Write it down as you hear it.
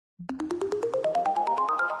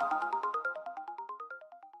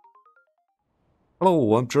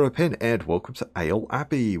Hello, I'm Dropin and welcome to Ale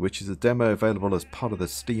Abbey, which is a demo available as part of the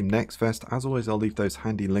Steam Next Fest. As always, I'll leave those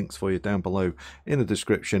handy links for you down below in the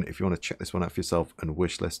description if you want to check this one out for yourself and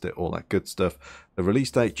wishlist it, all that good stuff. The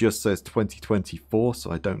release date just says 2024,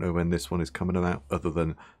 so I don't know when this one is coming out other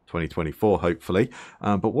than 2024, hopefully.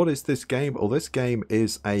 But what is this game? Well, this game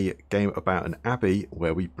is a game about an abbey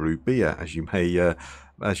where we brew beer, as you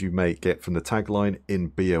may get from the tagline, "In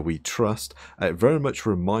beer we trust." It very much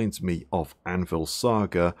reminds me of Anvil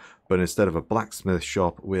Saga, but instead of a blacksmith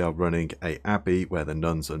shop, we are running a abbey where the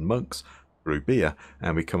nuns and monks brew beer,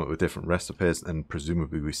 and we come up with different recipes, and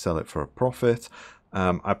presumably we sell it for a profit.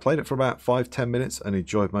 I played it for about 5-10 minutes and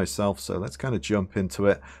enjoyed myself, so let's kind of jump into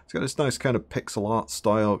it. It's got this nice kind of pixel art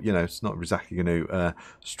style. You know, it's not exactly going to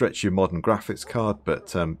stretch your modern graphics card,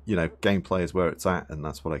 but you know, gameplay is where it's at, and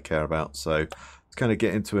that's what I care about. So let's kind of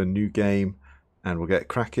get into a new game and we'll get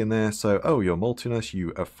cracking there. So, oh, you're Maltinus,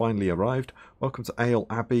 you have finally arrived. Welcome to Ale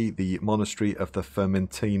Abbey, the Monastery of the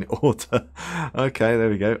Fermentine Order. Okay, there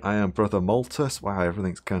we go. I am Brother Maltus. Wow,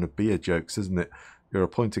 everything's kind of beer jokes, isn't it? Your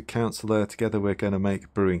appointed counsellor. Together we're going to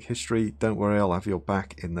make brewing history. Don't worry, I'll have your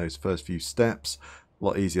back in those first few steps. A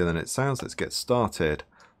lot easier than it sounds. Let's get started.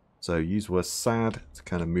 So use word sad to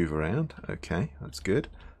kind of move around. Okay, that's good.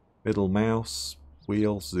 Middle mouse,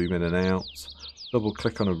 wheel, zoom in and out. Double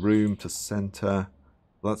click on a room to center.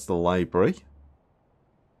 That's the library.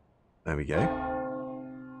 There we go.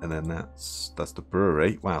 And then that's the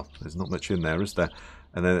brewery. Wow, there's not much in there, is there?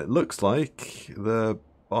 And then it looks like the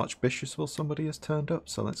Archbishop or somebody has turned up,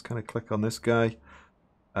 so let's kind of click on this guy.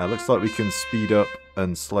 Looks like we can speed up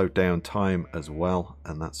and slow down time as well,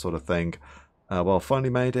 and that sort of thing. Well, finally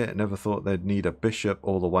made it. Never thought they'd need a bishop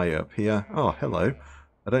all the way up here. Oh, hello.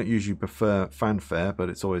 I don't usually prefer fanfare, but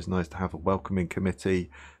it's always nice to have a welcoming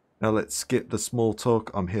committee. Now let's skip the small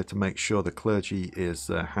talk. I'm here to make sure the clergy is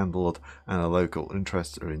handled and the local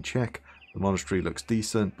interests are in check. The monastery looks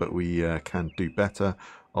decent, but we can do better.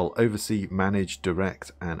 I'll oversee, manage,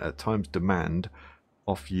 direct, and at times demand.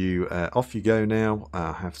 Off you go now.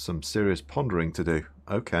 I have some serious pondering to do.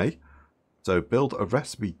 Okay. So build a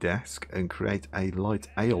recipe desk and create a light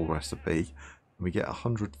ale recipe. And we get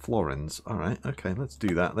 100 florins. Alright, okay, let's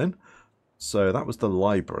do that then. So that was the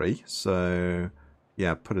library. So,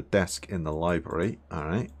 yeah, put a desk in the library.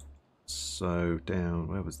 Alright. So down,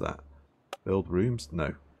 where was that? Build rooms?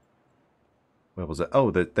 No. Where was it? Oh,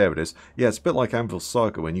 there it is. Yeah, it's a bit like Anvil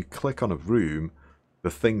Saga. When you click on a room, the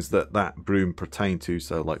things that room pertain to,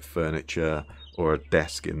 so like furniture or a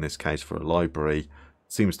desk in this case for a library,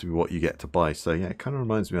 seems to be what you get to buy. So yeah, it kind of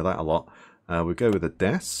reminds me of that a lot. We'll go with a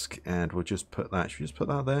desk and we'll just put that. Should we just put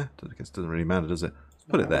that there? I guess it doesn't really matter, does it? Let's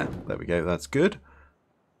put it there. There we go. That's good.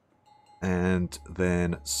 And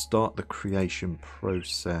then start the creation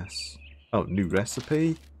process. Oh, new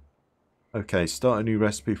recipe. Okay, start a new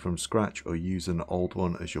recipe from scratch or use an old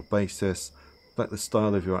one as your basis. Select the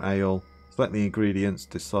style of your ale. Select the ingredients.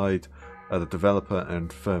 Decide the developer and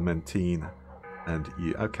fermentine. And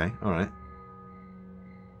you. Okay, all right.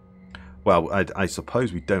 Well, I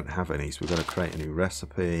suppose we don't have any, so we've got to create a new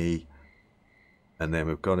recipe. And then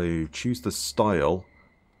we've got to choose the style.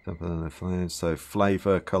 So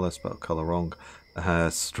flavor, color, spelled color wrong.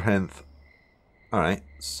 Strength. All right,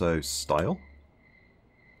 so style.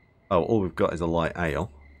 Oh, all we've got is a light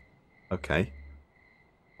ale. Okay.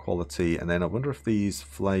 Quality, and then I wonder if these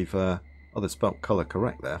flavor... Oh, they spelled color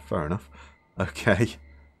correct there. Fair enough. Okay.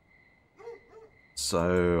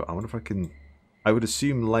 So, I wonder if I can... I would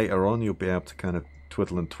assume later on you'll be able to kind of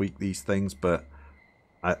twiddle and tweak these things, but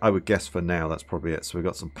I would guess for now that's probably it. So we've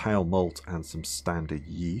got some pale malt and some standard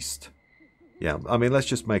yeast. Yeah, I mean, let's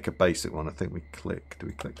just make a basic one. I think we click... Do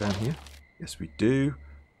we click down here? Yes, we do.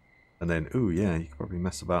 And then, ooh, yeah, you can probably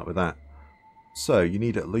mess about with that. So, you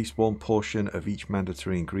need at least one portion of each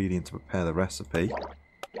mandatory ingredient to prepare the recipe.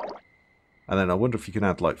 And then I wonder if you can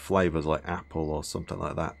add, like, flavours like apple or something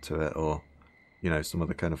like that to it. Or, you know, some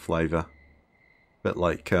other kind of flavour. Bit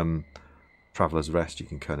like Traveller's Rest, you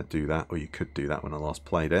can kind of do that. Or you could do that when I last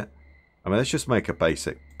played it. I mean, let's just make a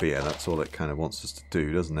basic beer. That's all it kind of wants us to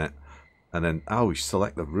do, doesn't it? And then, oh, we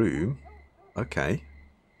select the room. Okay.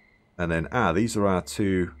 And then, these are our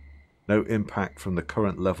two... No impact from the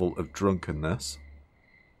current level of drunkenness.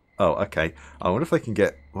 Oh, okay. I wonder if they can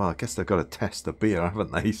get... Well, I guess they've got to test the beer,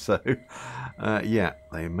 haven't they? So, yeah,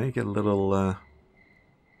 they may get a little...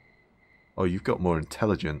 Oh, you've got more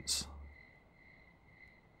intelligence.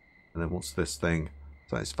 And then what's this thing?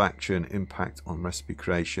 Satisfaction, impact on recipe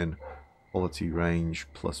creation, quality range,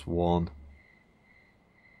 +1.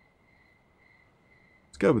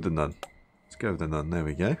 Let's go with the nun. Let's go with the none. There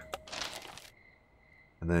we go.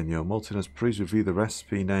 And then your maltiness, please review the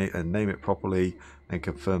recipe and name it properly and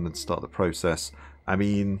confirm and start the process. I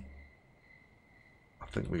mean, I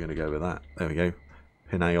think we're going to go with that. There we go.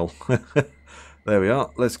 Pin ale. There we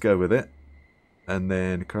are. Let's go with it. And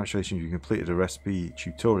then, congratulations, you completed a recipe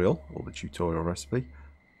tutorial, or the tutorial recipe.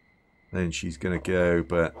 Then she's going to go,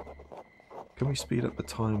 but can we speed up the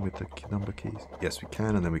time with the number keys? Yes, we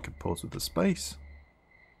can, and then we can pause with the space.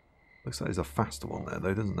 Looks like there's a faster one there,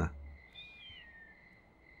 though, doesn't there?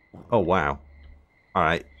 Oh, wow.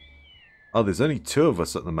 Alright. Oh, there's only 2 of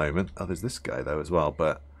us at the moment. Oh, there's this guy, though, as well.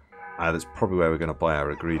 But that's probably where we're going to buy our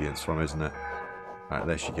ingredients from, isn't it? Alright,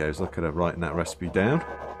 there she goes. Look at her writing that recipe down.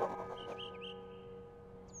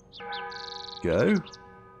 Go.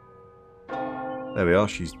 There we are.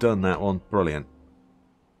 She's done that one. Brilliant.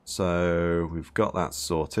 So, we've got that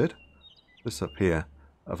sorted. This up here.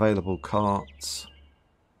 Available carts.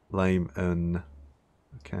 Lame and...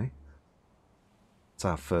 Okay.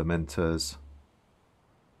 Our fermenters.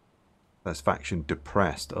 Satisfaction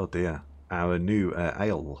depressed. Oh dear. Our new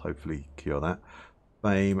ale will hopefully cure that.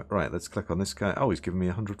 Fame. Right, let's click on this guy. Oh, he's given me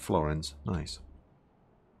 100 florins. Nice.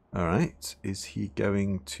 Alright. Is he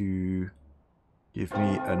going to give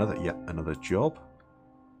me another job?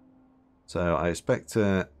 So I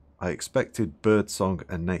expected birdsong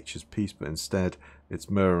and nature's peace, but instead it's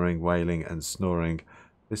murmuring, wailing and snoring.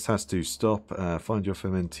 This has to stop. Find your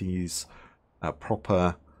fermentees a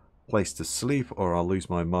proper place to sleep or I'll lose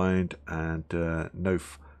my mind, and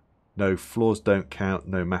no floors don't count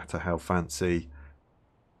no matter how fancy.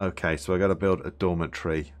 Okay, so I got to build a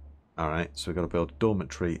dormitory. Alright, so we got to build a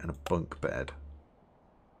dormitory and a bunk bed.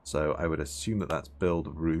 So I would assume that that's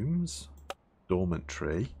build rooms.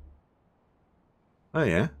 Dormitory. Oh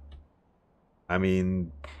yeah. I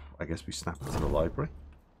mean, I guess we snap it to the library.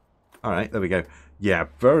 Alright, there we go. Yeah,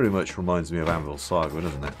 very much reminds me of Anvil Saga,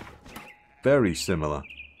 doesn't it? Very similar.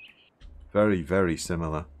 Very, very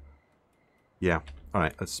similar. Yeah.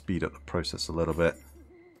 Alright, let's speed up the process a little bit.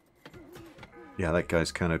 Yeah, that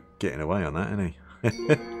guy's kind of getting away on that, isn't he?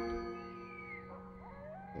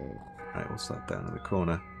 Right, what's that down in the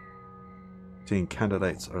corner? 15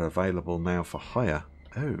 candidates are available now for hire.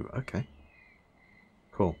 Oh, okay.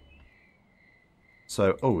 Cool.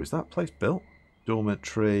 So, oh, is that place built?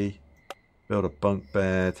 Dormitory. Build a bunk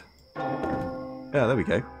bed. Yeah, there we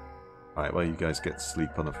go. Alright, well, you guys get to sleep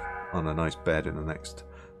on a nice bed in the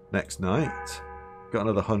next night. Got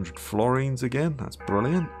another 100 florins again. That's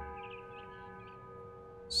brilliant.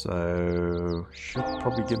 So, should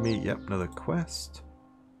probably give me, yep, another quest.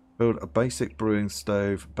 Build a basic brewing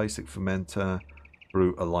stove, basic fermenter,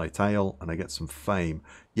 brew a light ale, and I get some fame.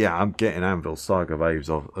 Yeah, I'm getting Anvil Saga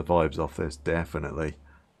vibes off this, definitely.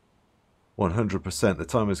 100%. The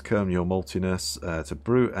time has come, your maltiness, to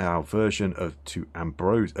brew our version of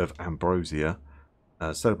Ambrosia.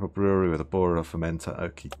 Set up a brewery with a boiler fermenter.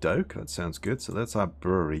 Okie doke, that sounds good. So that's our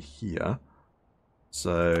brewery here.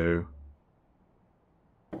 So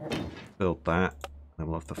build that. Then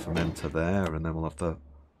we'll have the fermenter there, and then we'll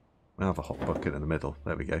have a hot bucket in the middle.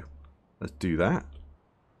 There we go. Let's do that.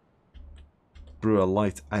 Brew a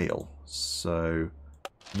light ale. So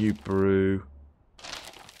new brew.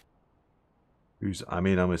 I'm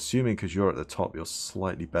assuming because you're at the top, you're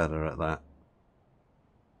slightly better at that.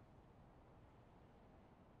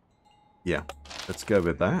 Yeah, let's go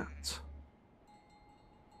with that.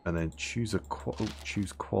 And then choose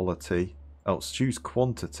choose quality. Oh, choose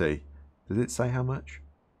quantity. Did it say how much?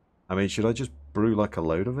 I mean, should I just brew like a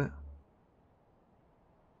load of it?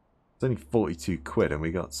 It's only 42 quid and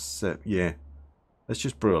we got yeah. Let's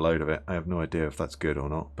just brew a load of it. I have no idea if that's good or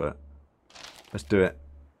not, but let's do it.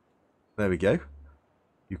 There we go.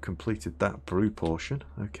 You completed that brew portion.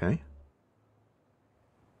 Okay.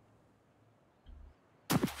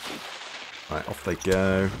 Right, off they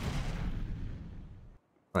go.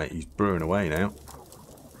 Right, he's brewing away now.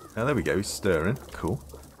 Oh, there we go. He's stirring. Cool.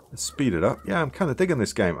 Let's speed it up. Yeah, I'm kind of digging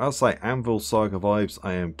this game. I was like Anvil Saga vibes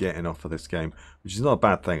I am getting off of this game, which is not a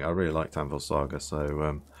bad thing. I really liked Anvil Saga,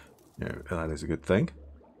 so you know, that is a good thing.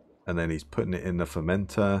 And then he's putting it in the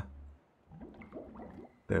fermenter.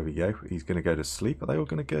 There we go. He's going to go to sleep. Are they all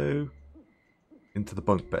going to go into the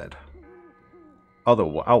bunk bed?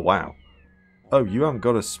 Oh, oh, wow. Oh, you haven't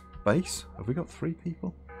got a space? Have we got 3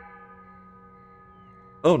 people?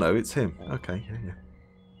 Oh, no, it's him. Okay, yeah.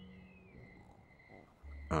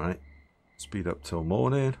 Alright. Speed up till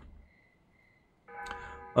morning.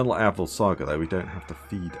 Unlike Anvil Saga, though, we don't have to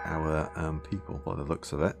feed our people by the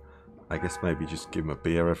looks of it. I guess maybe just give them a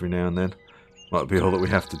beer every now and then. Might be all that we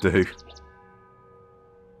have to do.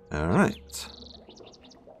 Alright.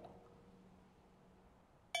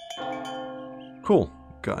 Cool.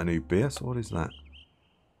 Got a new beer. So what is that?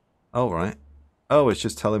 Oh, right. Oh, it's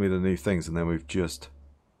just telling me the new things, and then we've just...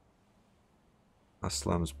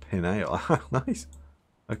 Aslam's Pin Ale. Nice.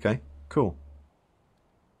 Okay, cool.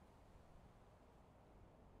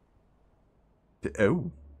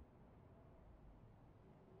 Oh.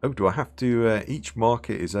 Oh, do I have to... each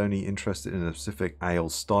market is only interested in a specific ale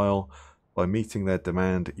style. By meeting their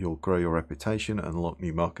demand, you'll grow your reputation and unlock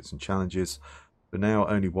new markets and challenges. But now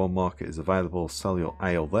only one market is available. Sell your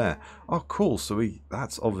ale there. Oh, cool. So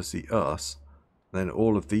that's obviously us. Then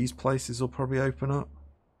all of these places will probably open up.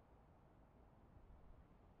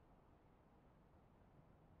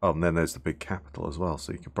 Oh, and then there's the big capital as well,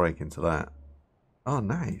 so you can break into that. Oh,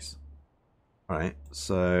 nice. Alright,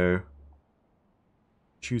 so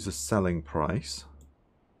choose a selling price.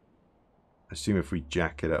 I assume if we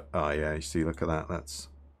jack it up... Oh, yeah, you see, look at that. That's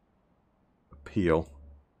appeal.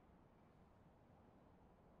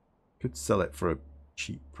 Could sell it for a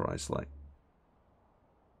cheap price, like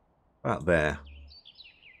about there.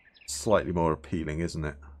 Slightly more appealing, isn't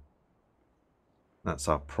it? That's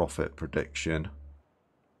our profit prediction.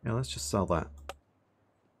 Yeah, let's just sell that.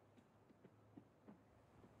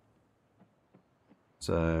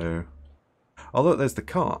 So, oh look, there's the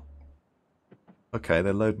cart. Okay,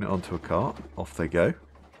 they're loading it onto a cart. Off they go.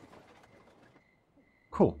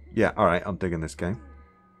 Cool. Yeah, alright, I'm digging this game.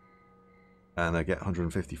 And I get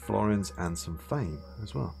 150 florins and some fame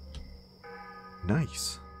as well.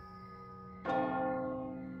 Nice.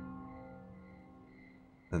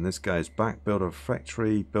 And this guy's back. Build a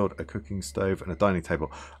refectory, build a cooking stove and a dining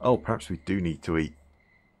table. Oh, perhaps we do need to eat.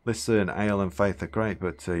 Listen, ale and faith are great,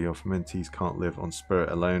 but your fermentees can't live on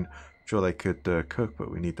spirit alone. Sure, they could cook,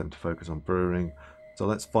 but we need them to focus on brewing. So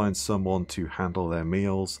let's find someone to handle their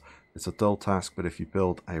meals. It's a dull task, but if you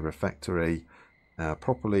build a refectory,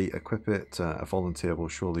 properly equip it, a volunteer will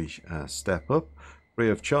surely step up. Free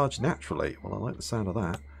of charge naturally. Well, I like the sound of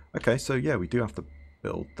that. Okay, so yeah, we do have to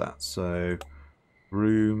build that. So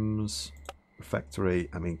rooms, refectory.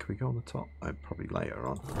 I mean, can we go on the top? Oh, probably later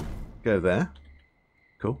on. Go there.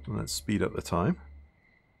 Cool. And let's speed up the time.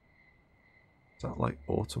 Is that like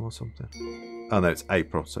autumn or something? Oh no, it's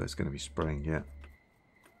April, so it's going to be spring, yeah.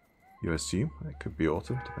 You assume. It could be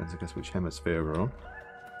autumn. Depends, I guess, which hemisphere we're on.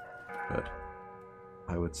 But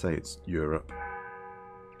I would say it's Europe.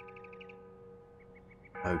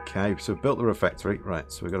 Okay, so we've built the refectory.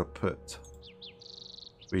 Right, so we've got to put...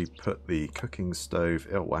 We put the cooking stove...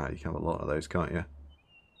 Oh, wow, you can have a lot of those, can't you?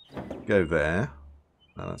 Go there.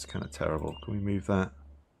 Oh, that's kind of terrible. Can we move that?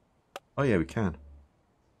 Oh, yeah, we can.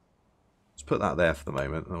 Let's put that there for the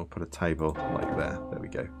moment, and we'll put a table like there. There we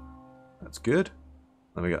go. That's good.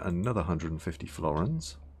 Then we got another 150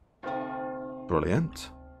 florins.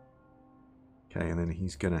 Brilliant. Okay, and then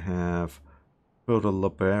he's going to have... Build a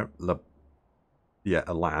lab.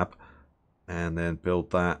 And then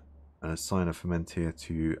build that and assign a fermentier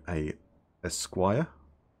to a esquire.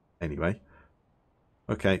 Anyway.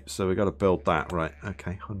 Okay, so we got to build that, right.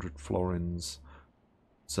 Okay, 100 florins.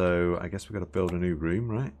 So I guess we've got to build a new room,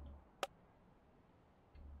 right?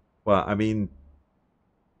 Well, I mean...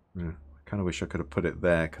 I kind of wish I could have put it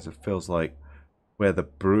there, because it feels like where the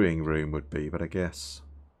brewing room would be, but I guess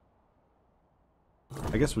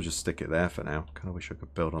we'll just stick it there for now. Kind of wish I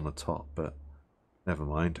could build on the top, but never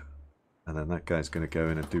mind. And then that guy's going to go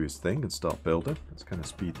in and do his thing and start building. Let's kind of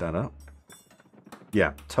speed that up.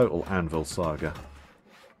 Yeah, total anvil saga.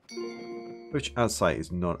 Which, as I say,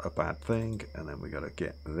 is not a bad thing. And then we got to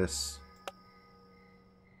get this.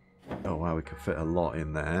 Oh, wow, we can fit a lot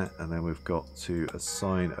in there. And then we've got to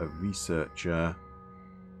assign a researcher.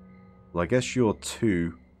 Well, I guess you're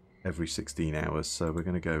 2 every 16 hours, so we're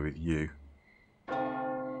going to go with you.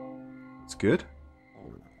 That's good.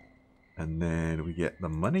 And then we get the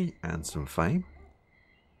money and some fame.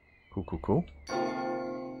 Cool, cool, cool.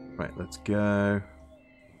 Right, let's go.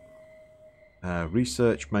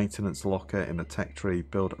 Research maintenance locker in the tech tree.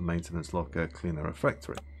 Build a maintenance locker. Clean the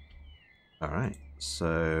refectory. Alright,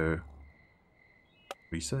 so...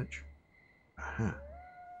 Research? Aha.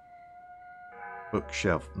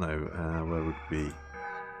 Bookshelf. No, where would be?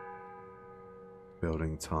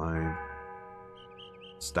 Building time.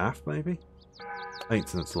 Staff, maybe?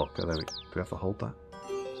 Maintenance locker. There we go. Do we have to hold that?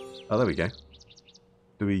 Oh, there we go.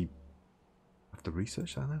 Do we have to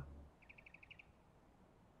research that now?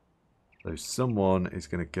 So someone is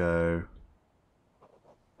going to go...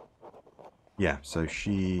 Yeah, so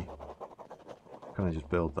she... Can I just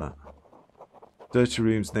build that? Dirty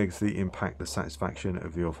rooms negatively impact the satisfaction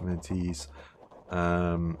of your fermentees.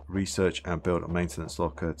 Research and build a maintenance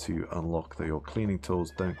locker to unlock your cleaning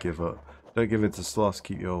tools. Don't give up. Don't give in to sloths.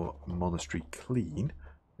 Keep your monastery clean.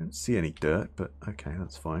 Don't see any dirt, but okay,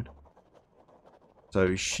 that's fine. So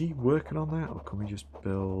is she working on that, or can we just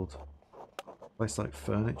build a place like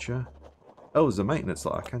furniture? Oh, there's a maintenance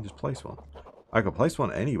lot. I can just place one. I can place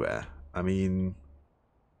one anywhere. I mean,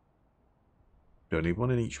 do I need one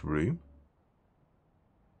in each room?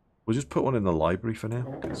 We'll just put one in the library for now,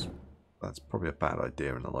 because that's probably a bad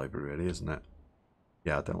idea in the library, really, isn't it?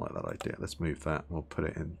 Yeah, I don't like that idea. Let's move that. We'll put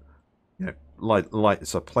it in. You know, like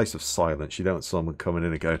it's a place of silence. You don't want someone coming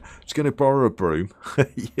in and going, just going to borrow a broom.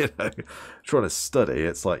 You know, trying to study.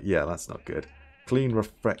 It's like, yeah, that's not good. Clean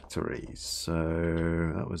refectories.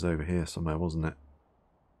 So that was over here somewhere, wasn't it?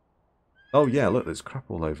 Oh yeah, look, there's crap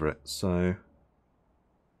all over it. So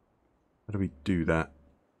how do we do that?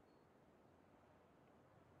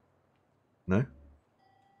 No?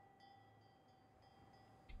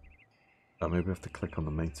 Oh, maybe we have to click on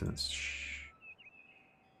the maintenance. Shh.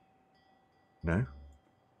 No?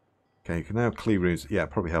 Okay, you can now clear rooms. Yeah,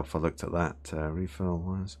 probably help if I looked at that. Refill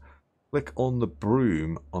was. Click on the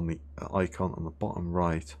broom on the icon on the bottom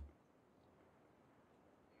right.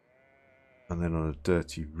 And then on a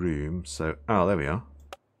dirty room. So, oh, there we are.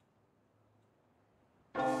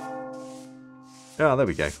 Oh, there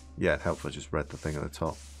we go. Yeah, it helped if I just read the thing at the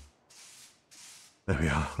top. There we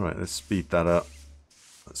are. Right, let's speed that up.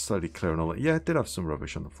 That's slowly clearing all that. Yeah, it did have some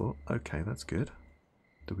rubbish on the floor. Okay, that's good.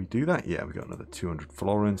 Did we do that? Yeah, we got another 200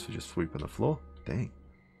 florins for just sweeping the floor. Dang.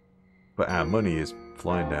 But our money is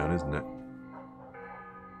flying down, isn't it?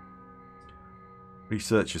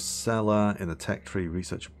 Research a cellar in the tech tree.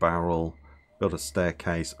 Research a barrel. Build a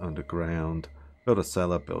staircase underground. Build a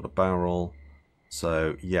cellar. Build a barrel.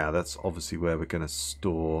 So, yeah, that's obviously where we're going to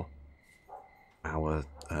store our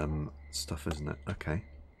stuff, isn't it? Okay.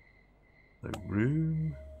 The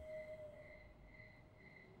room.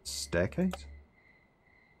 Staircase?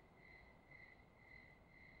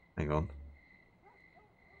 Hang on.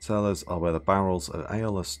 Cellars are where the barrels of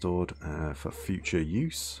ale are stored for future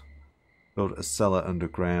use. Build a cellar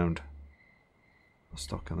underground. I'll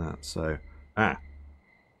stock on that. So,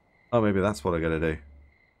 oh, maybe that's what I gotta do.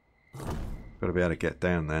 Gotta be able to get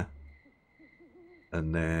down there.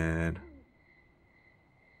 And then,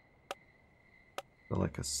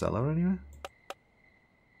 like a cellar anywhere?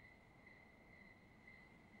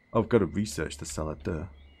 Oh, I've got to research the cellar, duh.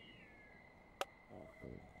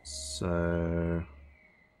 So,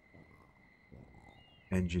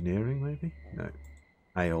 engineering maybe? No.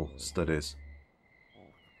 Ale studies.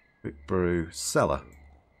 Quick brew cellar.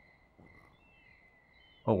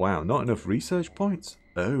 Oh wow, not enough research points?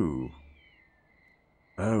 Oh.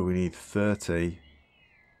 Oh, we need 30.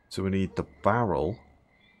 So we need the barrel.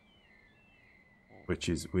 Which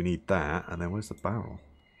is, we need that. And then where's the barrel?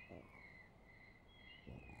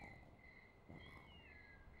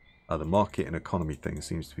 Oh, the market and economy thing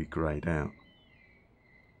seems to be greyed out.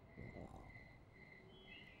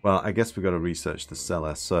 Well, I guess we've got to research the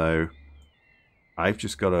cellar. So I've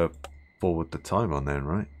just got to forward the time on then,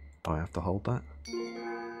 right? Oh, I have to hold that?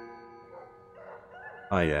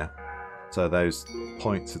 Oh, yeah. So those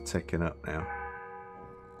points are ticking up now.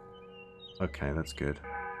 Okay, that's good.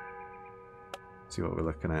 Let's see what we're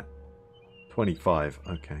looking at. 25.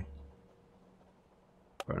 Okay.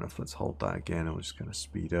 Fair enough. Let's hold that again. And we're just going to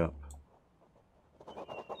speed up.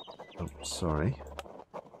 Oh, sorry.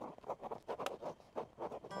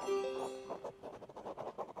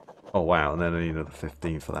 Oh, wow. And then I need another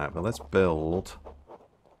 15 for that. But let's build...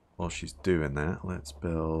 While she's doing that, let's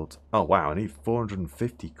build... Oh, wow. I need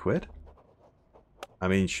 450 quid? I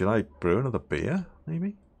mean, should I brew another beer, maybe?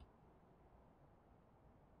 Is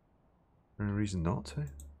there any reason not to?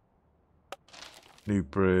 New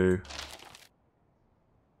brew.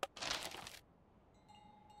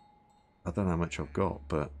 I don't know how much I've got,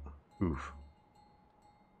 but... Oof.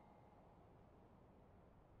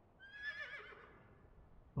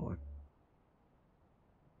 Oh,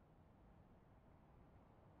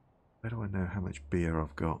 where do I know how much beer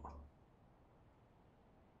I've got?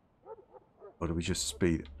 Or do we just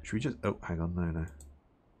speed? Should we just... Oh, hang on. No.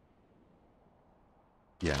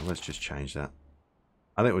 Yeah, let's just change that.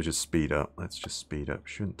 I think we'll just speed up. Let's just speed up.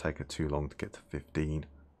 Shouldn't take her too long to get to 15.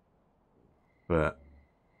 But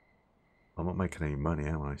I'm not making any money,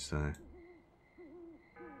 am I? So...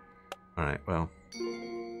 Alright, well...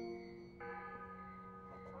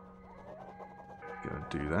 Go and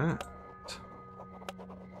do that.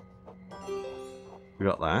 We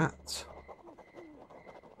got that.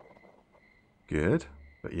 Good.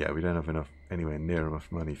 But yeah, we don't have enough, anywhere near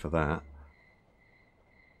enough money for that.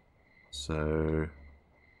 So...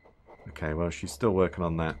 Okay, well, she's still working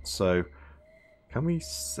on that. So, can we...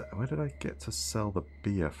 Where did I get to sell the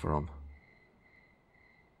beer from?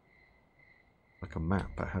 like a map,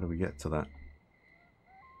 but how do we get to that?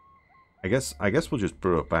 I guess we'll just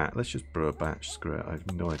brew a batch. Let's just brew a batch. Screw it. I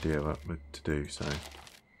have no idea what to do. So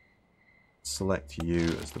select you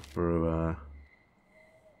as the brewer.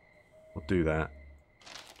 We'll do that.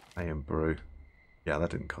 And brew. Yeah,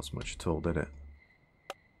 that didn't cost much at all, did it?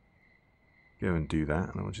 Go and do that,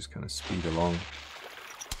 and then we'll just kind of speed along.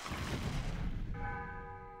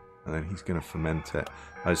 And then he's going to ferment it.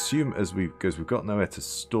 I assume because we've got nowhere to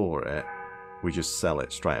store it, we just sell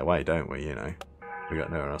it straight away, don't we? You know. We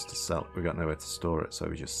got nowhere else to sell. We got nowhere to store it, so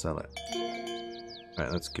we just sell it. Right,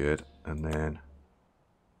 that's good. And then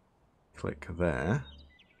click there.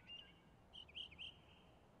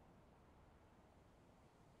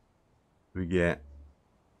 We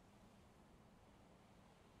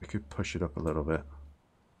could push it up a little bit.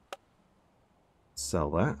 Sell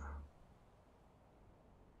that.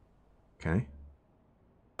 Okay.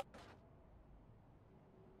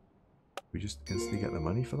 We just instantly get the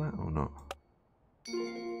money for that or not?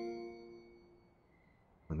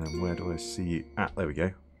 And then where do I see you? Ah, there we go.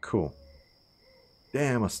 Cool.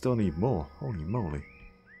 Damn, I still need more. Holy moly.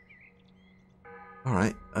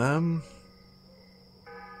 Alright,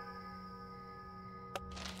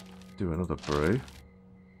 do another brew.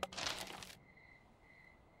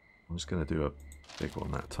 I'm just going to do a big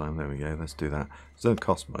one that time. There we go. Let's do that. It doesn't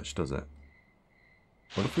cost much, does it?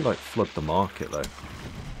 What if we, like, flood the market, though?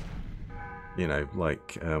 You know,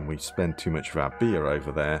 like, we spend too much of our beer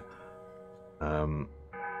over there. Oh,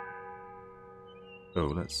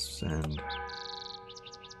 let's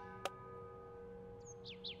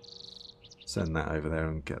send that over there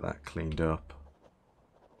and get that cleaned up.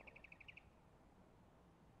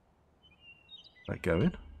 That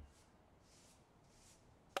going?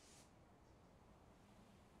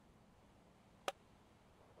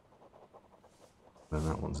 Then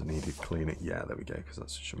that one's needed cleaning. Yeah, there we go, because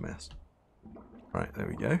that's such a mess. Right, there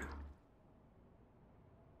we go.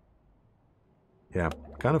 Yeah,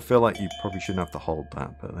 kind of feel like you probably shouldn't have to hold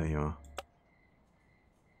that, but there you are.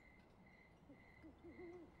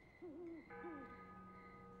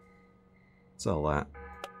 Sell that.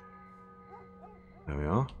 There we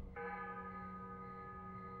are.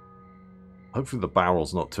 Hopefully the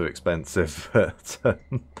barrel's not too expensive, but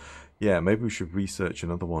yeah, maybe we should research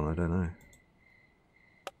another one, I don't know.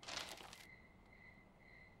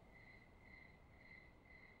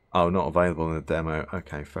 Oh, not available in the demo.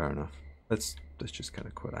 Okay, fair enough. Let's just kind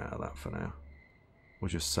of quit out of that for now. We'll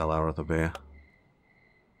just sell our other beer.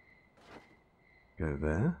 Go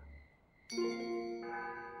there.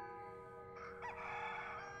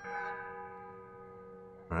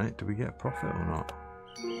 Alright, do we get a profit or not?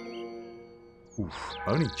 Oof,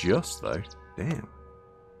 only just though. Damn.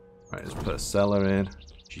 Right, let's put a cellar in.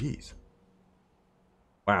 Jeez.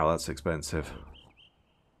 Wow, that's expensive.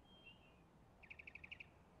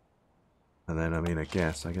 And then, I mean, I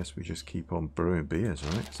guess we just keep on brewing beers,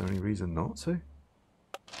 right? Is there any reason not to?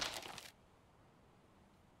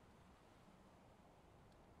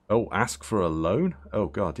 Oh, ask for a loan? Oh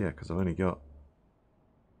god, yeah, because I've only got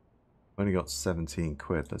 17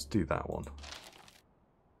 quid. Let's do that one.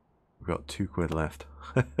 We've got 2 quid left.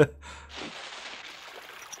 There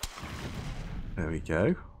we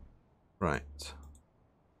go. Right.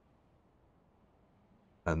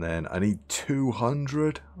 And then I need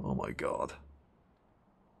 200. Oh my god.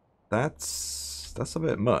 That's a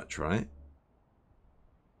bit much, right?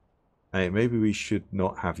 Hey, maybe we should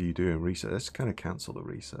not have you doing research. Let's kind of cancel the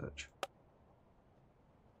research.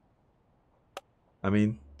 I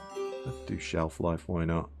mean, let's do shelf life, why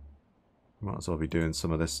not? Might as well be doing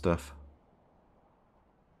some of this stuff.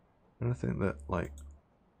 And I think that, like,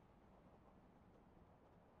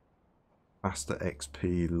 faster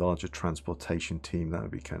XP, larger transportation team, that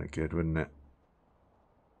would be kind of good, wouldn't it?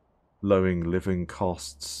 Lowering living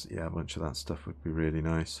costs, yeah, a bunch of that stuff would be really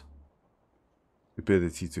nice.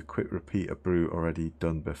 Ability to quick repeat a brew already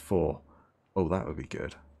done before. Oh, that would be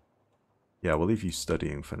good. Yeah, we'll leave you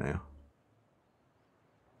studying for now.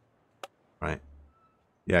 Right.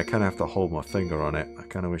 Yeah, I kind of have to hold my finger on it. I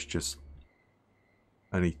kind of wish just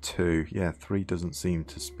only 2. Yeah, 3 doesn't seem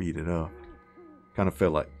to speed it up. Kind of feel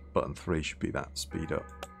like button 3 should be that speed up.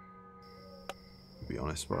 To be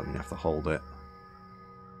honest, rather than you have to hold it.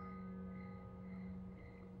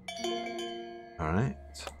 Alright.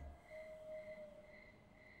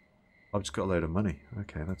 I've just got a load of money.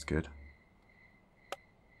 Okay, that's good.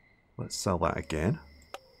 Let's sell that again.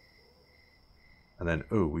 And then,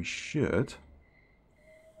 oh, we should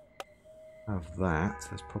have that.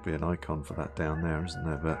 There's probably an icon for that down there, isn't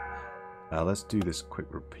there? But let's do this quick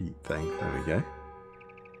repeat thing. There we go.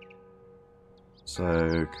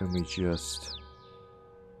 So, can we just...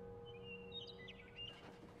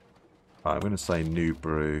 Right, I'm going to say new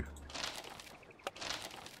brew.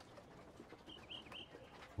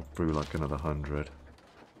 We'll brew like another 100.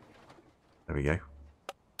 There we go.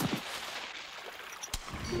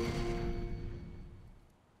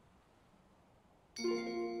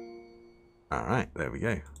 Alright, there we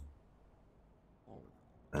go.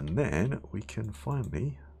 And then we can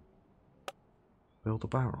finally build a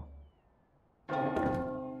barrel.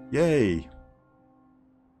 Yay!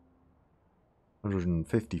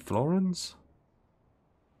 150 florins.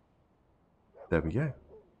 There we go.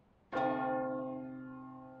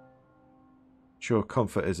 Sure,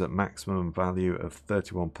 comfort is at maximum value of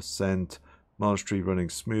 31%. Monastery running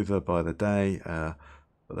smoother by the day. But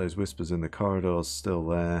those whispers in the corridors still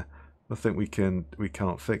there. Nothing we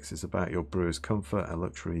can't fix. It's about your brewer's comfort. A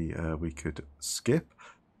luxury we could skip.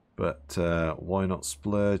 But why not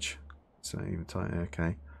splurge? So even tight.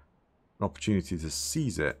 Okay. An opportunity to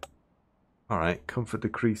seize it. Alright, comfort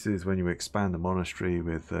decreases when you expand the monastery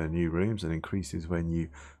with new rooms and increases when you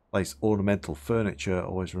place ornamental furniture.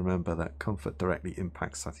 Always remember that comfort directly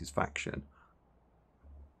impacts satisfaction.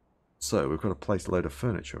 So we've got to place a load of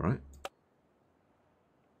furniture, right?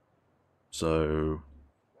 So,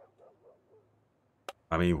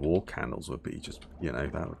 I mean, wall candles would be just, you know,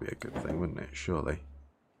 that would be a good thing, wouldn't it? Surely.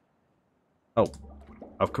 Oh,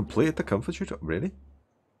 I've completed the comfort tutorial. Really?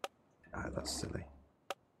 Ah, that's silly.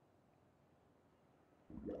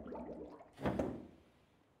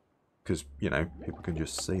 Because, you know, people can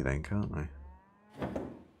just see then, can't they?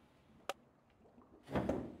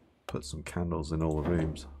 Put some candles in all the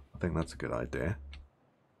rooms. I think that's a good idea.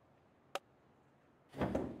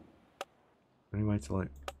 Any way to, like,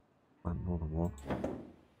 plant more than one?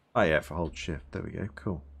 Oh, yeah, for hold shift. There we go.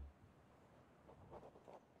 Cool.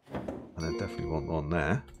 And I definitely want one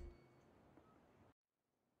there.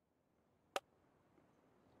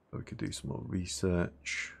 So we could do some more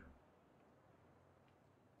research.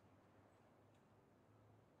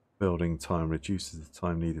 Building time reduces the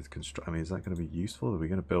time needed to construct. I mean, is that going to be useful? Are we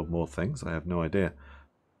going to build more things? I have no idea.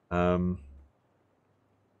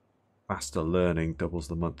 Faster learning doubles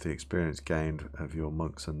the monthly experience gained of your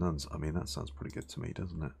monks and nuns. I mean, that sounds pretty good to me,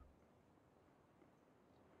 doesn't it?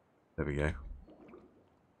 There we go.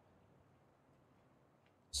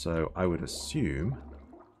 So I would assume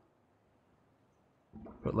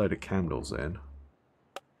put a load of candles in.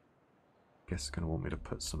 Guess it's going to want me to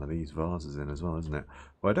put some of these vases in as well, isn't it?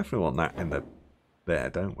 Well, I definitely want that in there,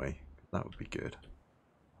 don't we? That would be good.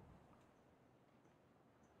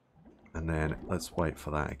 And then let's wait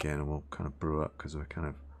for that again and we'll kind of brew up because we're kind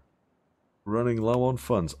of running low on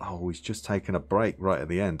funds. Oh, he's just taken a break right at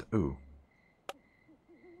the end. Ooh.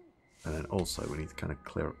 And then also we need to kind of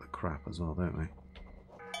clear up the crap as well, don't we?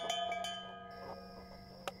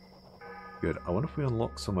 Good. I wonder if we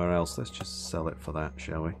unlock somewhere else. Let's just sell it for that,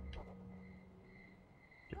 shall we?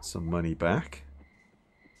 Get some money back.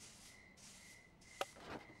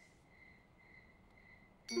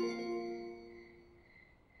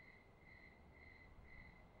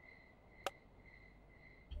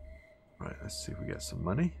 Right, let's see if we get some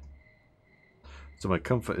money. So my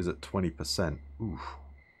comfort is at 20%. Ooh.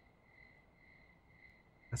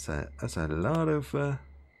 That's a lot of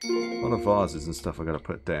vases and stuff I gotta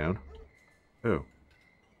put down. Oh.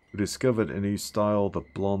 We discovered a new style, the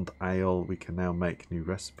blonde ale. We can now make a new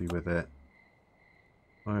recipe with it.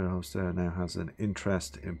 Iron Holster now has an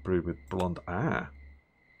interest in brewed with blonde. Ah.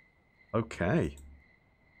 Okay.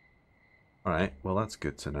 Alright, well that's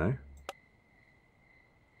good to know.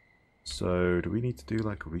 So, do we need to do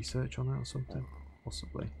like research on that or something?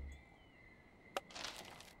 Possibly.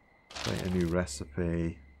 Create a new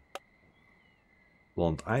recipe.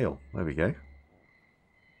 Blonde ale. There we go.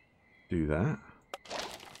 Do that.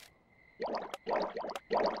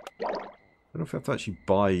 I don't know if I have to actually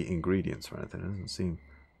buy ingredients or anything. It doesn't seem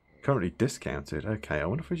currently discounted. Okay, I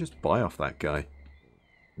wonder if we just buy off that guy.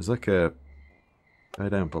 There's like a guy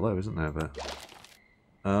down below, isn't there? But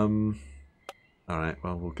alright,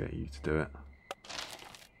 well we'll get you to do it.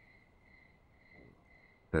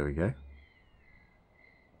 There we go.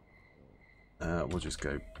 We'll just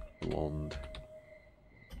go blonde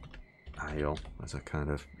ale as a kind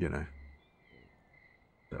of, you know.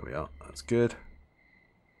 There we are. That's good.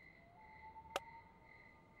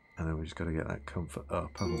 And then we just got to get that comfort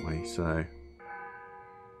up, haven't we? So,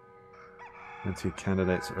 plenty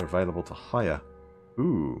candidates are available to hire.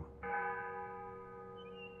 Ooh.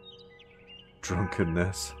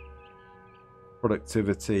 Drunkenness.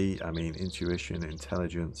 Productivity, I mean, intuition,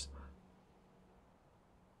 intelligence.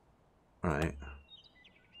 Right.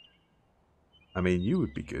 I mean, you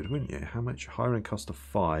would be good, wouldn't you? How much? Hiring cost of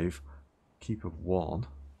 5, keep of 1.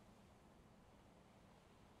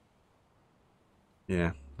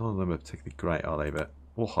 Yeah, none of them are particularly great, are they? But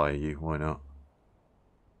we'll hire you. Why not?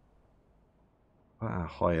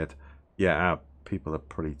 Hired. Yeah, our people are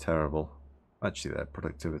pretty terrible. Actually, their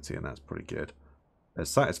productivity and that's pretty good. Their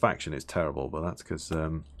satisfaction is terrible, but that's because we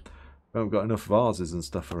haven't got enough vases and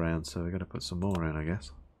stuff around, so we're going to put some more in, I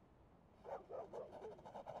guess.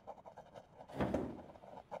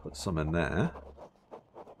 Put some in there.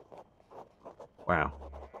 Wow.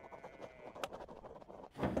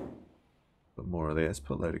 Put more of this.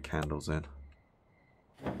 Put a load of candles in.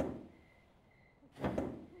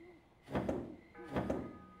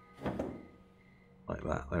 Like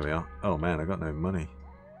that. There we are. Oh man, I got no money.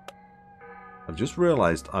 I've just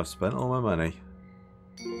realised I've spent all my money.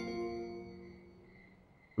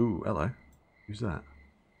 Ooh, hello. Who's that?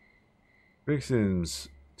 Greetings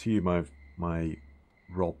to you, my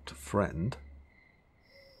robbed friend.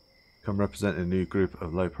 Come represent a new group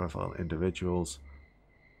of low-profile individuals.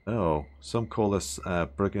 Oh, some call us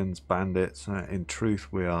brigands, bandits. In truth,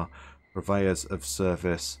 we are purveyors of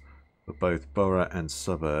service for both borough and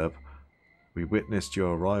suburb. We witnessed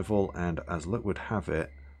your arrival, and as luck would have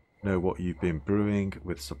it, know what you've been brewing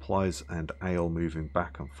with supplies and ale moving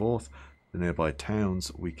back and forth to nearby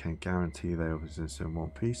towns. We can guarantee they will exist in one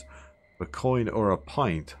piece. A coin or a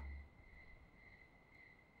pint?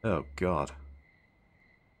 Oh, God.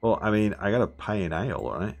 Well, I mean, I gotta pay in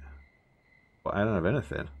ale, right? But I don't have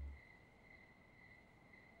anything.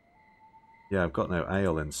 Yeah, I've got no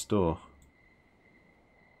ale in store.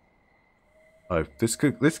 Oh, this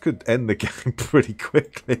could end the game pretty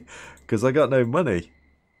quickly because I got no money.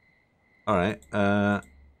 All right. Well,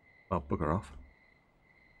 bugger off.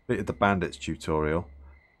 Bit of the bandits tutorial.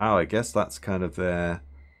 Oh, I guess that's kind of their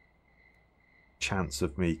chance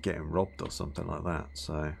of me getting robbed or something like that.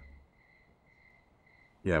 So,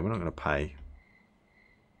 yeah, we're not going to pay.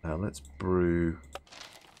 Let's brew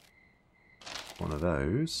one of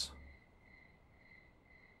those.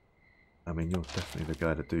 I mean, you're definitely the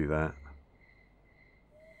guy to do that.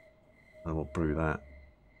 And we'll brew that.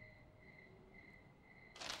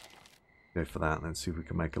 Go for that and then see if we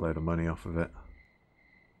can make a load of money off of it.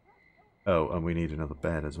 Oh, and we need another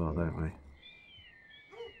bed as well, don't we?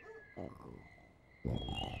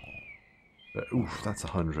 But, oof, that's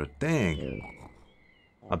 100. Dang!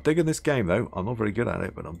 I'm digging this game, though. I'm not very good at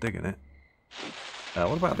it, but I'm digging it.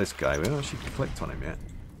 What about this guy? We haven't actually clicked on him yet.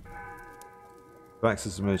 To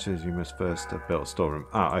access the merchants, you must first have built a storeroom.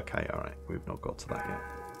 Ah, okay, alright. We've not got to that yet.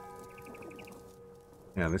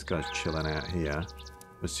 Yeah, this guy's chilling out here.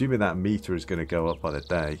 I'm assuming that meter is going to go up by the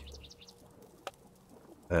day.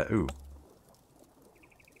 Ooh.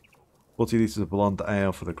 40 litres of blonde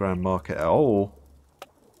ale for the Grand Market. Oh!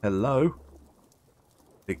 Hello?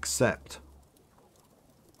 Accept.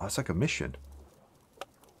 Oh, it's like a mission.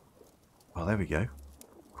 Oh, there we go.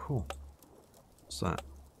 Cool. What's that?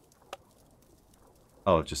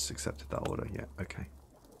 Oh, I've just accepted that order. Yeah, okay.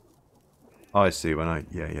 Oh, I see. When I...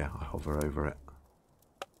 Yeah, I hover over it.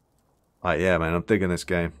 Alright, yeah, man, I'm digging this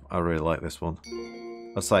game. I really like this one.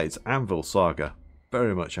 I'll say it's Anvil Saga.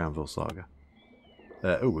 Very much Anvil Saga.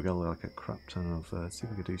 Oh, we're going to like a crap ton of... see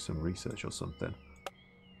if we could do some research or something.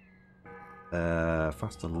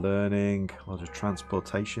 Faster learning. Larger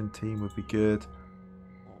transportation team would be good.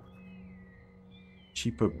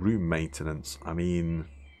 Cheaper room maintenance. I mean...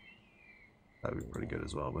 that would be pretty good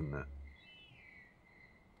as well, wouldn't it?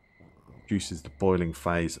 Reduces the boiling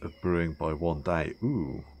phase of brewing by 1 day.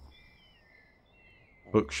 Ooh.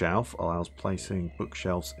 Bookshelf allows placing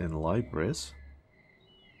bookshelves in libraries.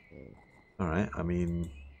 Alright, I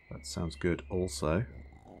mean, that sounds good also.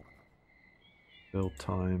 Build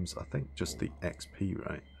times, I think just the XP,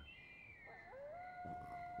 right?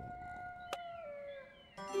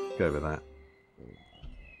 Go with that.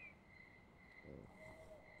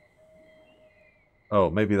 Oh,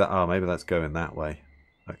 maybe that's going that way.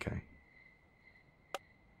 Okay.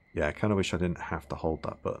 Yeah, I kind of wish I didn't have to hold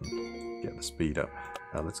that button. Get the speed up.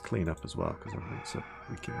 Let's clean up as well, because everything's a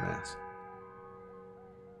freaking mess.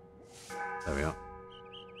 There we are.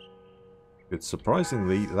 Good.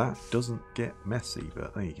 Surprisingly, that doesn't get messy,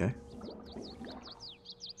 but there you go.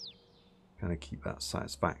 Kind of keep that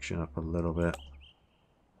satisfaction up a little bit.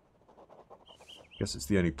 Guess it's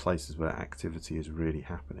the only places where activity is really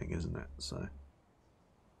happening, isn't it? So,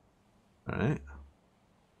 alright.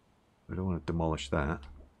 We don't want to demolish that.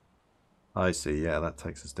 I see, yeah, that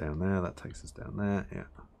takes us down there, that takes us down there, yeah.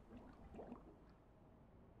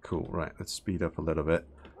 Cool, right, let's speed up a little bit.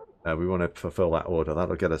 We want to fulfill that order.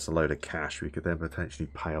 That'll get us a load of cash. We could then potentially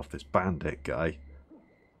pay off this bandit guy.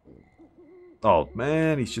 Oh,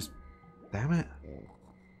 man, he's just... damn it.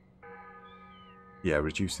 Yeah,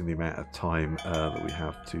 reducing the amount of time that we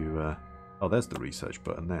have to Oh, there's the research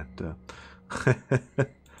button there. Duh.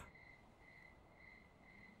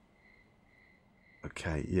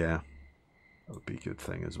 Okay, yeah. That would be a good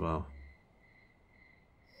thing as well.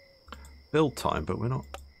 Build time, but we're not...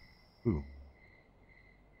 Ooh.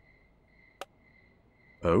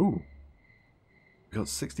 Oh. We've got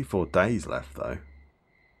 64 days left, though.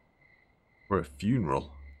 For a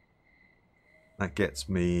funeral. That gets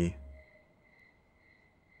me...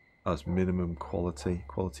 Oh, it's minimum quality.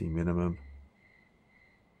 Quality minimum.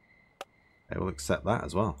 Okay, we'll accept that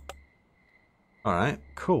as well. Alright,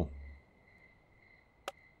 cool.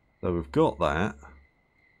 So we've got that.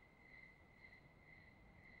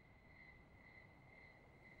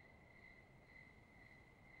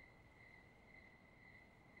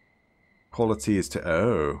 Quality is to...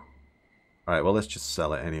 Oh. Alright, well, let's just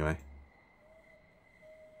sell it anyway.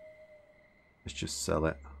 Let's just sell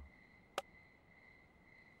it.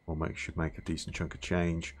 Should make a decent chunk of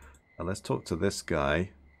change. Now let's talk to this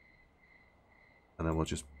guy. And then we'll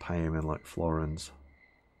just pay him in like florins.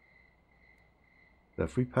 So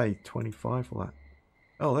if we pay 25 for that...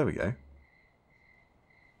 Oh, there we go.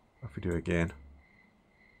 If we do again.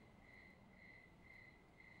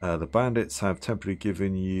 The bandits have temporarily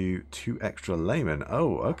given you 2 extra laymen.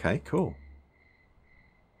 Oh, okay, cool.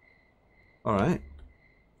 Alright.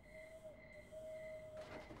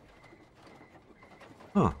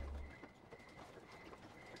 Huh.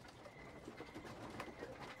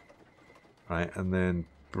 Right, and then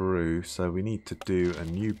brew. So we need to do a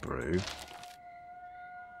new brew.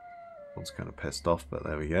 One's kind of pissed off, but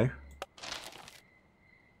there we go.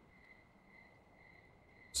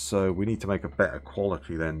 So we need to make a better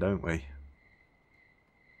quality then, don't we? I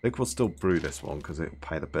think we'll still brew this one because it'll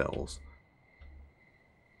pay the bills.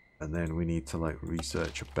 And then we need to like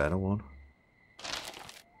research a better one.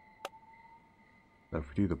 So if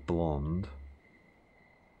we do the blonde,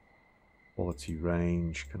 quality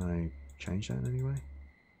range, can I change that in any way?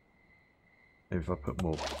 Maybe if I put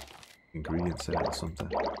more ingredients in it or something.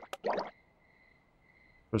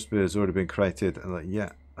 Recipe has already been created, and like,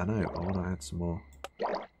 yeah, I know, I want to add some more.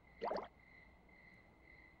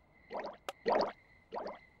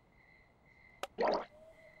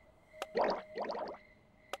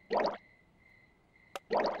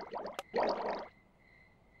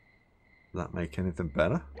 Does that make anything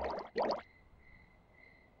better?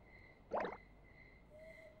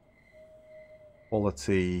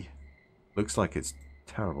 Quality looks like it's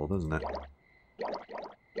terrible, doesn't it?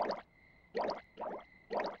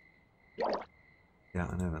 Yeah,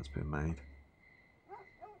 I know that's been made.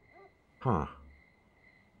 Huh.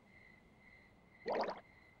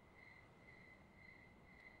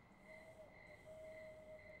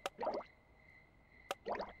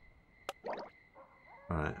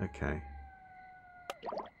 Alright, okay.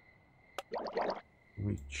 Can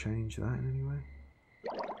we change that in any way?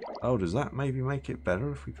 Oh, does that maybe make it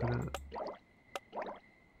better if we put it...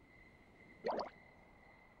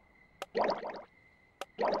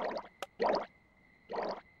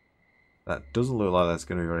 That doesn't look like that's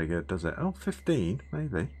going to be very good, does it? Oh, 15,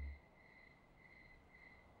 maybe.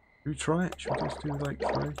 Should we try it? Should we just do like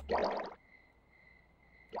 3?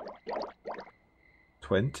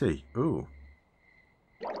 20. Ooh.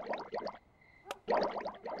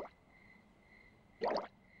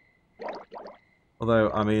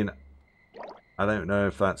 Although, I mean, I don't know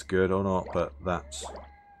if that's good or not, but that's...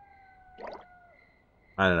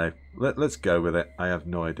 I don't know. Let's go with it. I have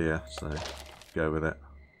no idea, so go with it.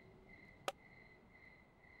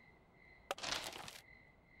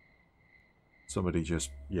 Somebody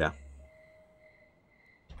just, yeah.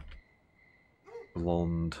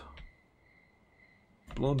 Blonde.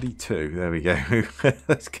 Blondie 2, there we go.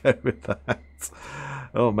 Let's go with that.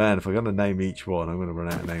 Oh man, if I'm going to name each one, I'm going to run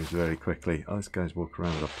out of names very quickly. Oh, this guy's walking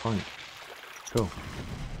around with a pint. Cool.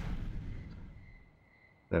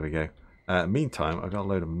 There we go. Meantime, I've got a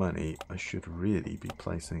load of money. I should really be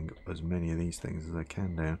placing as many of these things as I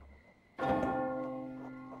can down.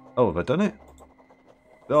 Oh, have I done it?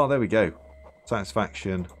 Oh, there we go.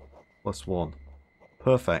 Satisfaction +1.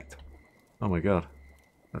 Perfect. Oh my god.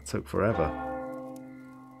 That took forever.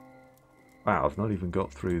 Wow, I've not even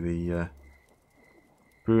got through the...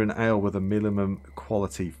 brew an ale with a minimum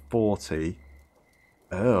quality 40.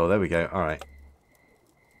 Oh, there we go. Alright.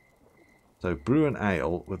 So, brew an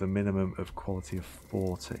ale with a minimum of quality of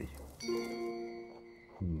 40. I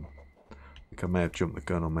think I may have jumped the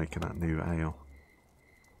gun on making that new ale.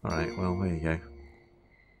 Alright, well, there you go.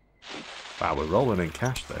 Wow, we're rolling in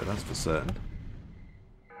cash though, that's for certain.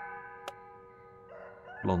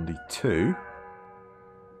 Blondie 2.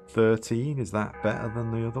 13, is that better than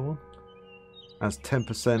the other one? Adds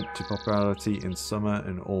 10% to popularity in summer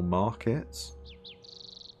in all markets.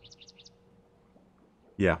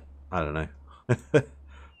 Yeah, I don't know.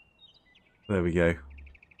 There we go.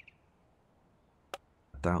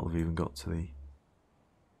 I doubt we've even got to the...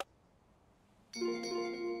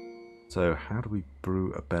 So how do we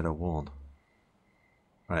brew a better one?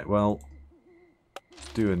 Right, well,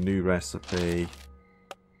 let's do a new recipe.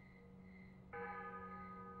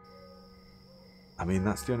 I mean,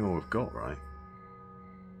 that's the only one we've got, right?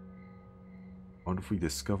 I wonder if we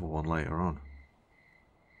discover one later on.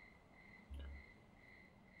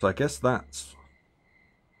 So I guess that's...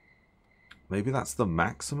 Maybe that's the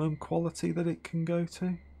maximum quality that it can go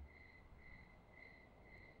to?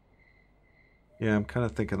 Yeah, I'm kind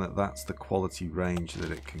of thinking that that's the quality range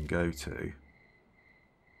that it can go to.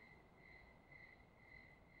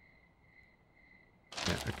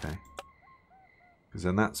 Yeah, okay. Because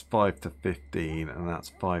then that's 5 to 15 and that's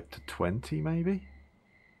 5 to 20 maybe?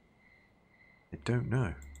 I don't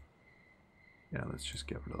know. Yeah, let's just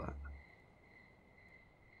get rid of that.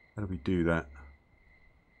 How do we do that?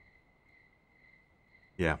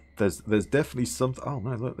 Yeah, there's definitely something. Oh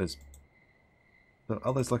no, look, there's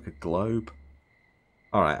like a globe.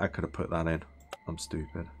 Alright, I could have put that in. I'm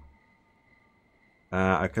stupid.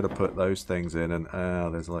 I could have put those things in and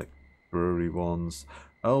there's like brewery ones.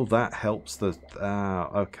 Oh, that helps the...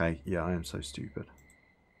 okay, yeah, I am so stupid.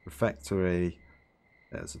 Refectory.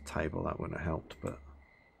 There's a table, that wouldn't have helped, but...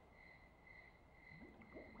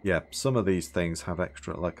 Yeah, some of these things have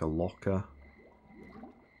extra, like a locker.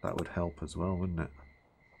 That would help as well, wouldn't it?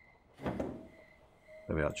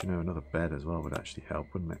 There we are. Do you know, another bed as well would actually help,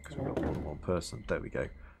 wouldn't it? Because we've got more than one person. There we go.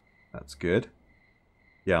 That's good.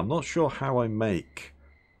 Yeah, I'm not sure how I make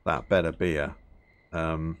that better beer.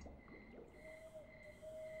 But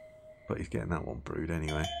he's getting that one brewed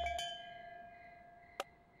anyway.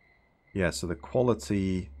 Yeah, so the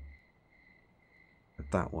quality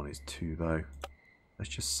of that one is 2 though. Let's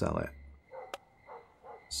just sell it.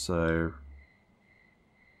 So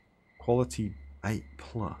quality 8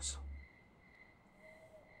 plus.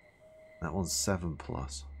 That one's 7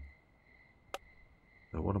 plus.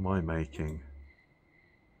 So what am I making?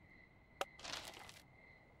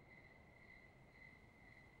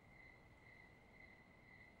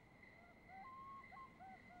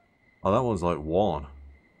 Oh, that one's like 1.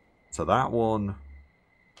 So that one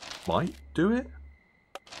might do it.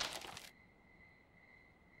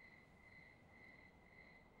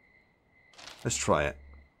 Let's try it.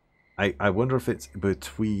 I wonder if it's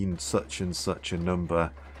between such and such a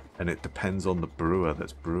number and it depends on the brewer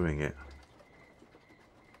that's brewing it.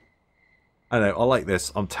 I know, I like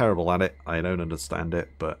this. I'm terrible at it. I don't understand it,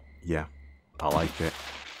 but yeah, I like it.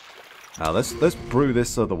 Now let's brew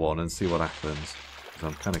this other one and see what happens. Because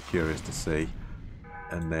I'm kind of curious to see.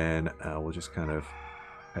 And then we'll just kind of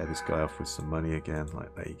pay this guy off with some money again.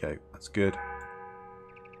 Like, there you go. That's good.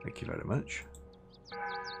 Thank you very much.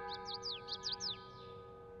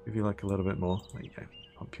 Give you like a little bit more. There you go.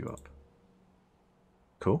 Pump you up.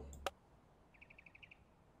 Cool.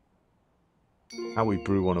 How we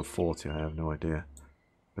brew one of 40, I have no idea.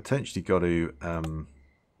 Potentially got to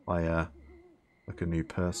hire like a new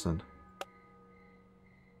person.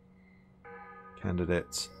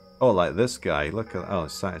 Candidates. Oh, like this guy. Look at, oh,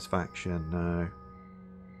 satisfaction. No.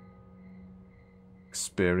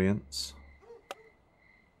 Experience.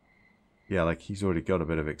 Yeah, like he's already got a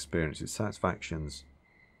bit of experience. His satisfaction's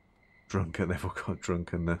drunken. They've all got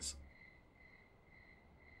drunkenness.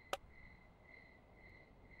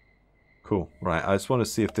 Cool. Right, I just want to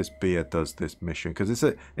see if this beer does this mission because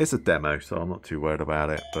it's a demo, so I'm not too worried about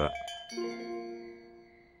it. But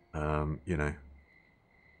you know,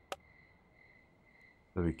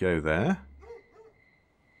 there we go. There.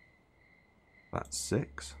 That's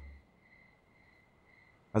 6.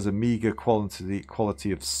 Has a meager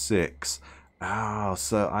quality of 6. Oh,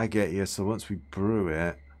 so I get you. So once we brew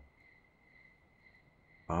it,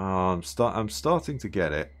 oh, I'm starting to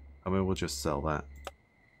get it. I mean, we'll just sell that.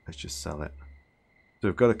 Let's just sell it. So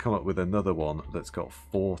we've got to come up with another one that's got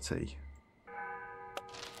 40.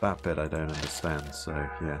 That bit I don't understand, so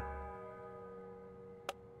yeah.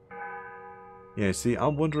 Yeah, see,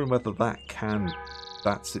 I'm wondering whether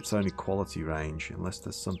that's its only quality range, unless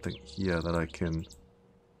there's something here that I can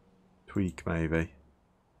tweak maybe.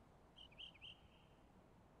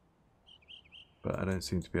 But I don't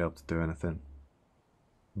seem to be able to do anything.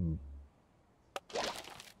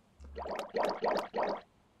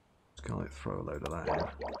 Just gonna like throw a load of that in.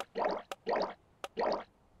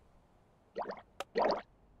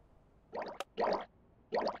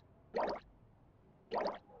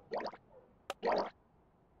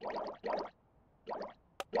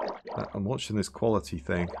 I'm watching this quality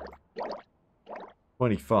thing.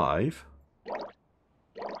 25.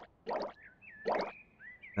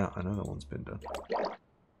 Now, I know that one's been done.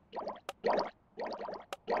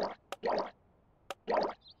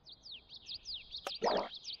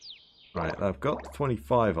 Right, I've got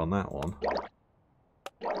 25 on that one.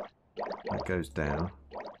 That goes down.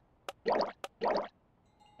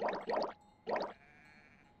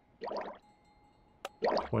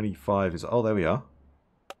 $25 is... Oh, there we are.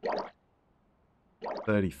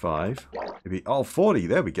 35. Maybe, oh, 40.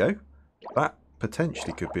 There we go. That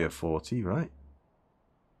potentially could be a 40, right?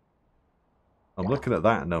 I'm looking at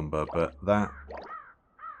that number, but that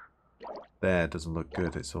there doesn't look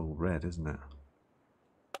good. It's all red, isn't it?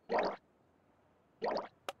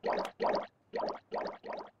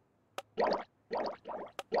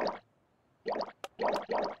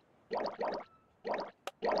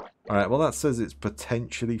 Alright, well that says it's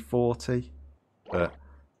potentially 40, but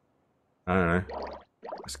I don't know.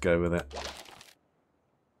 Let's go with it.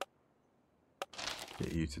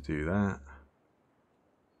 Get you to do that.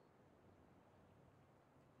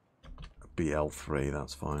 BL3,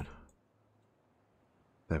 that's fine.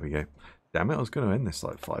 There we go. Damn it, I was going to end this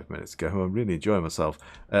like 5 minutes ago. I'm really enjoying myself.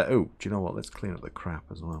 Oh, do you know what? Let's clean up the crap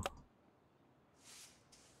as well.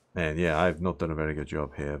 And yeah, I've not done a very good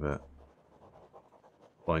job here, but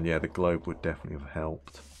fine. Yeah, the globe would definitely have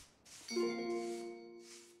helped.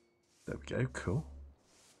 There we go, cool.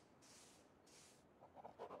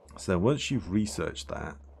 So once you've researched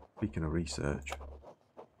that, speaking of research,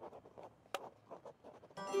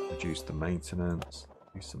 reduce the maintenance,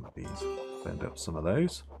 do some of these, spend up some of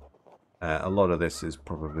those. A lot of this is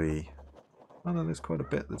probably, oh no, there's quite a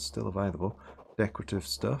bit that's still available. Decorative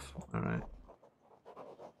stuff, alright.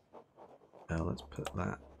 Let's put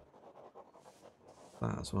that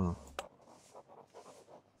as well.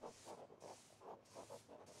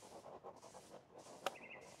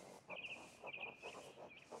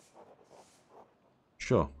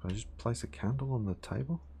 Sure, can I just place a candle on the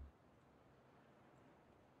table?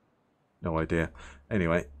 No idea.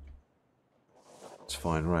 Anyway, it's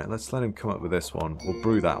fine. Right, let's let him come up with this one. We'll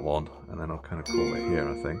brew that one, and then I'll kind of call it here,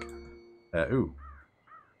 I think. Ooh.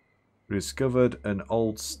 We discovered an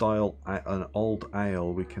old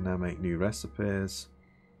ale. We can now make new recipes.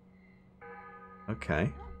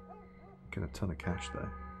 Okay. Making a ton of cash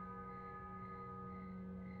there.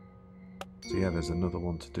 So yeah, there's another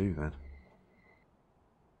one to do then.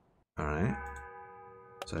 Alright.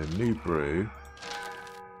 So new brew.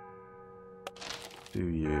 Do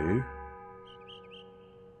you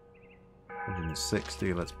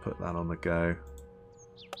 160, let's put that on the go.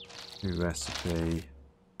 New recipe.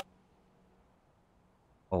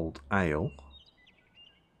 Old ale.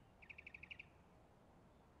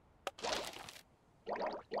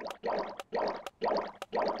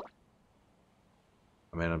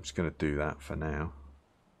 I mean, I'm just going to do that for now.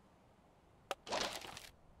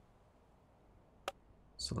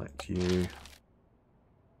 Select you.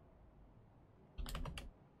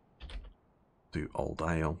 Do old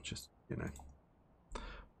ale, just, you know,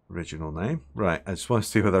 original name. Right, I just want to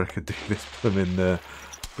see whether I could do this, put them in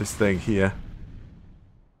this thing here.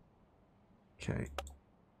 Okay.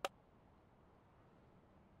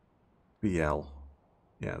 BL.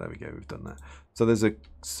 Yeah, there we go, we've done that. So there's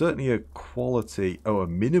certainly a quality, a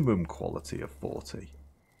minimum quality of 40.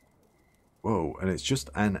 Whoa, and it's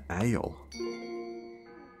just an ale.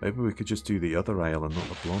 Maybe we could just do the other ale and not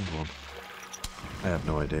the blonde one. I have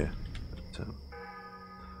no idea. But,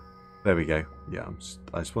 there we go. Yeah,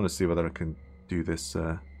 I just want to see whether I can do this.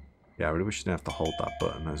 Yeah, I really wish I didn't have to hold that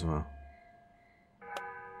button as well.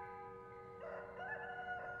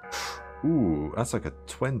 Ooh, that's like a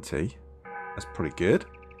 20. That's pretty good.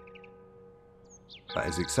 That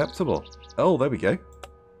is acceptable. Oh, there we go.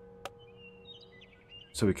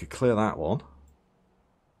 So we could clear that one.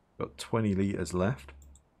 Got 20 litres left.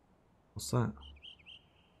 What's that?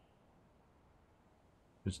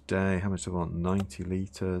 Just day. How much do I want? 90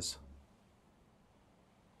 litres.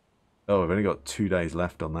 Oh, I've only got 2 days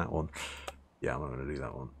left on that one. Yeah, I'm not going to do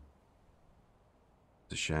that one.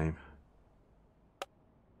 It's a shame.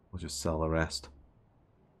 We'll just sell the rest.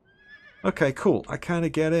 Okay, cool. I kind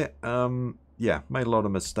of get it. Yeah, made a lot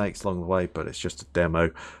of mistakes along the way, but it's just a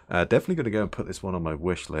demo. Definitely going to go and put this one on my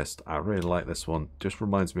wish list. I really like this one. Just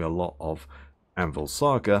reminds me a lot of Anvil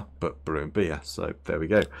Saga, but brew and beer. So there we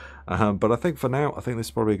go. But I think for now, I think this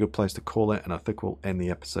is probably a good place to call it, and I think we'll end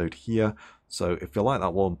the episode here. So if you like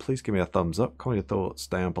that one, please give me a thumbs up. Comment your thoughts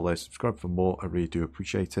down below. Subscribe for more. I really do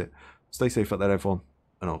appreciate it. Stay safe out there, everyone,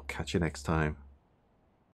 and I'll catch you next time.